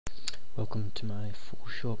Welcome to my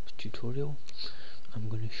Photoshop tutorial. I'm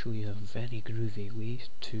going to show you a very groovy way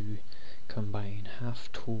to combine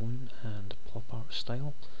halftone and pop art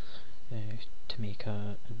style to make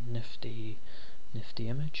a nifty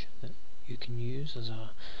image that you can use as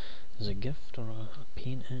a gift or a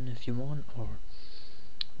painting if you want, or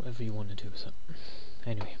whatever you want to do with it.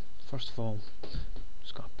 Anyway, first of all,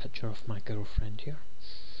 just got a picture of my girlfriend here,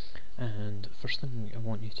 and the first thing I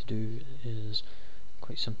want you to do is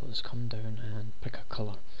quite simple, is come down and pick a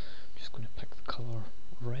colour. I'm just going to pick the colour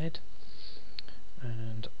red,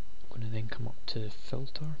 and I'm going to then come up to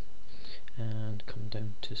filter and come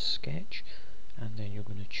down to sketch, and then you're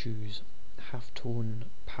going to choose halftone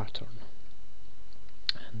pattern,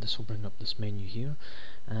 and this will bring up this menu here,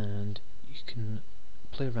 and you can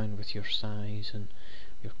play around with your size and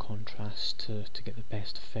your contrast to get the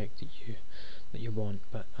best effect that you want.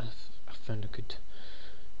 But I've found a good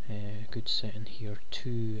setting here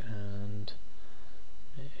too, and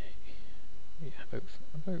yeah, about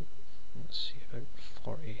let's see, about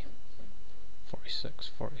 40,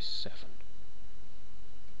 46, 47.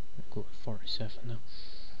 I'll go with 47 now,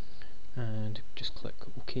 and just click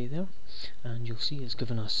OK there, and you'll see it's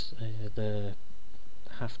given us the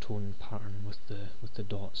halftone pattern with the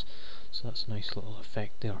dots, so that's a nice little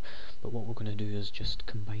effect there. But what we're going to do is just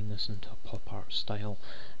combine this into a pop art style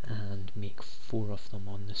and make 4 of them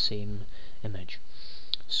on the same image.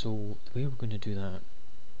 So the way we're going to do that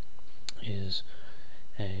is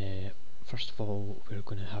first of all, we're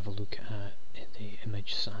going to have a look at the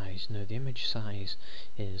image size. Now the image size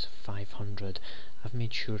is 500. I've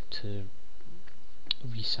made sure to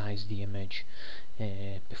resize the image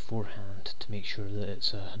beforehand to make sure that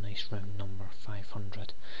it's a nice round number,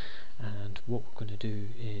 500. And what we're going to do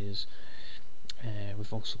is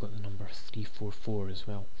we've also got the number 344 as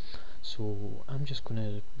well, so I'm just going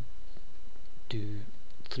to do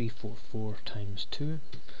 344 times 2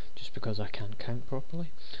 just because I can't count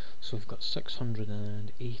properly. So we've got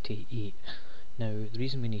 688. Now the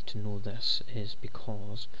reason we need to know this is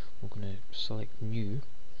because we're going to select new,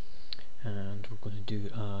 and we're going to do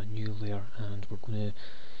a new layer, and we're going to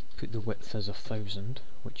put the width as 1000,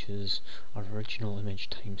 which is our original image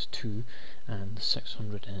times 2, and the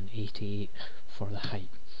 688 for the height.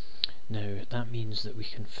 Now that means that we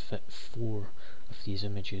can fit 4 of these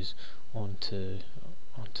images onto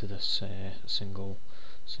this single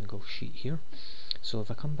sheet here. So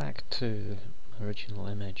if I come back to my original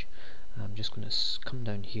image, I'm just going to come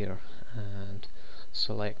down here and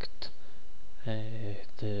select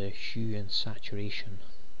the hue and saturation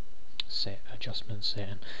adjustment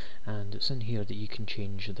setting, and it's in here that you can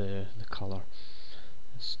change the colour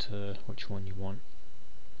as to which one you want.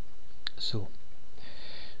 So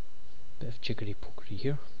bit of jiggery pokery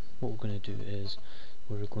here. What we're going to do is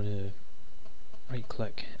we're going to right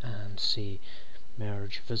click and say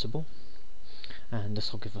merge visible, and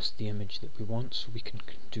this will give us the image that we want. So we can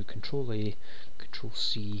do Control A, Control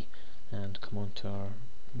C, and come onto our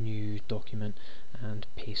new document and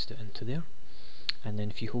paste it into there. And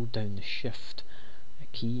then if you hold down the Shift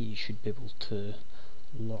key, you should be able to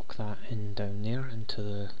lock that in down there into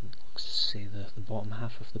the, let's say, the bottom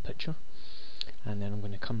half of the picture. And then I'm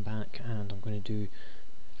going to come back and I'm going to do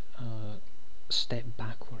step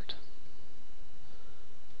backward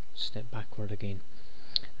again,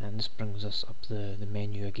 and this brings us up the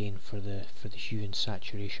menu again for the hue and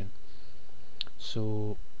saturation.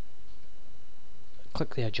 So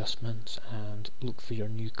click the adjustments and look for your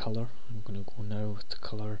new colour. I'm going to go now with the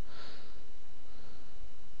colour,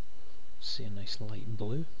 say a nice light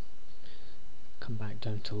blue. Come back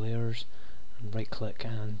down to layers and right click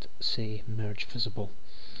and say merge visible,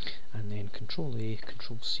 and then Control A,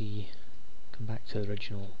 Control C, come back to the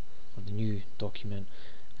original or the new document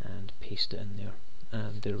and paste it in there.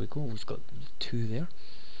 And there we go, we've got 2 there.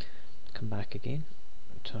 Come back again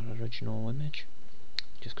to our original image.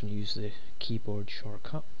 Just going to use the keyboard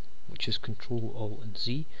shortcut, which is Control Alt and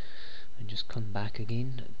Z, and just come back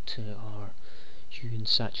again to our hue and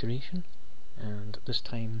saturation, and this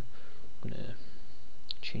time I'm going to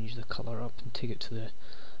change the colour up and take it to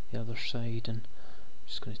the other side, and I'm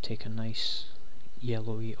just going to take a nice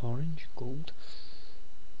yellowy orange, gold.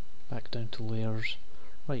 Back down to layers,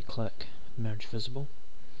 right click, merge visible,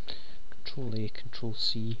 Control A, Control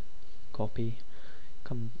C, copy,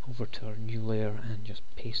 come over to our new layer and just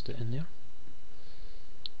paste it in there.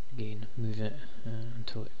 Again, move it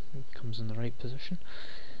until it comes in the right position,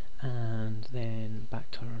 and then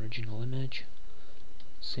back to our original image.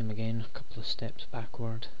 Same again, a couple of steps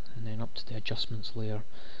backward, and then up to the adjustments layer,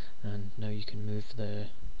 and now you can move the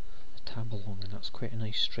tab along, and that's quite a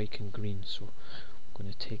nice striking green. So I'm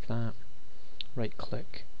going to take that, right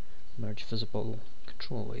click, merge visible,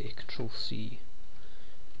 Control A, Control C,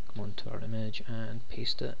 come onto our image and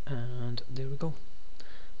paste it, and there we go,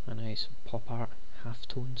 a nice pop art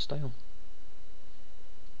halftone style.